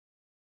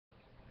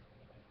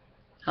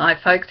Hi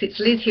folks, it's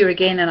Liz here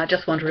again, and I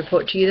just want to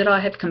report to you that I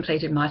have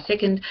completed my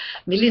second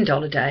 $1 million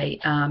day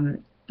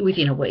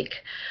within a week.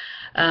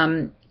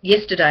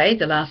 Yesterday,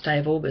 the last day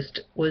of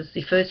August, was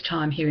the first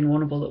time here in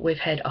Warrnambool that we've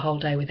had a whole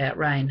day without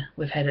rain.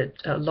 We've had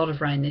a lot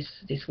of rain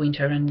this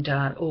winter, and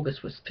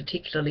August was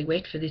particularly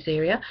wet for this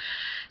area.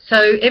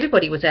 So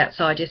everybody was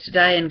outside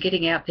yesterday and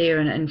getting out there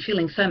and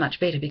feeling so much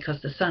better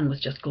because the sun was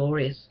just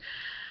glorious.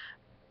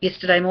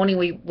 Yesterday morning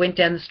we went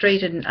down the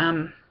street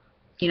and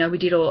we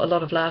did a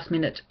lot of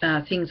last-minute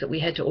things that we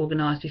had to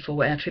organise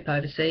before our trip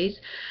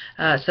overseas.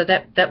 So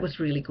that was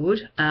really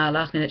good.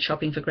 Last-minute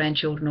shopping for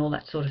grandchildren, all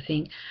that sort of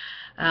thing.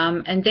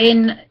 And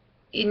then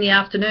in the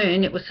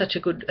afternoon, it was such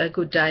a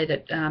good day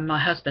that my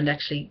husband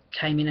actually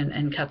came in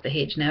and cut the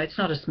hedge. Now, it's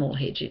not a small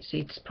hedge.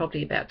 It's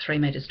probably about 3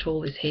 metres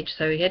tall, this hedge,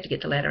 so he had to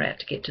get the ladder out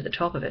to get to the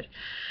top of it.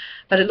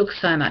 But it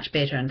looks so much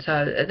better, and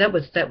so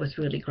that was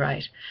really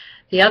great.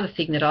 The other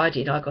thing that I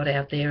did, I got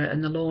out there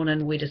in the lawn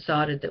and we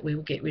decided that we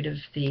would get rid of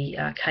the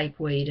cape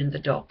weed and the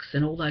docks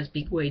and all those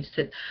big weeds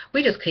that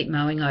we just keep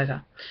mowing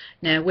over.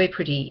 Now, we're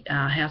pretty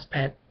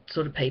house-proud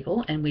sort of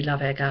people, and we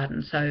love our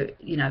garden, so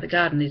the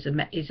garden is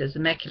as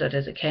immaculate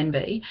as it can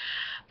be,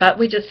 but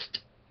we just,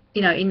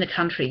 in the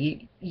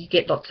country you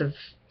get lots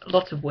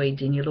of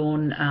weeds in your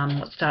lawn.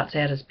 What starts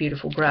out as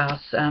beautiful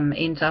grass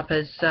ends up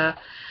as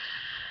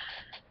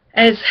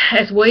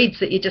weeds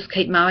that you just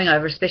keep mowing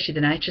over, especially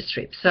the nature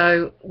strip.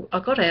 So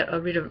I got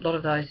rid of a lot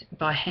of those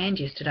by hand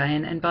yesterday,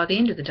 and by the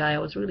end of the day I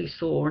was really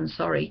sore and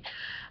sorry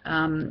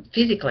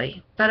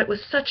physically, but it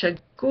was such a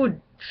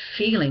good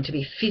feeling to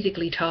be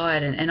physically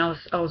tired, and I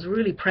was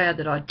really proud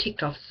that I'd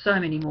ticked off so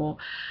many more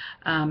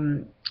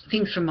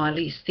things from my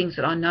list, things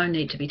that I know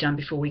need to be done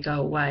before we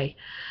go away.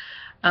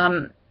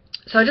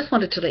 So I just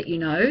wanted to let you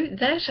know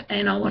that,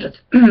 and I want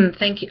to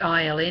thank you,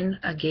 ILN,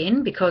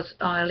 again, because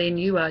ILN,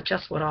 you are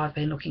just what I've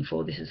been looking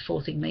for. This is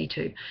forcing me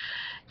to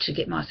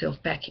get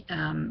myself back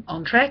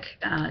on track.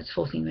 It's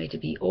forcing me to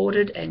be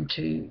ordered and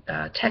to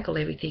tackle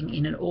everything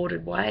in an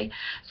ordered way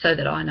so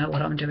that I know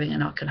what I'm doing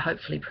and I can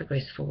hopefully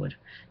progress forward.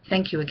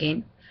 Thank you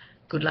again.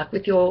 Good luck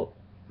with your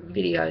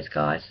videos,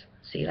 guys.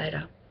 See you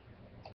later.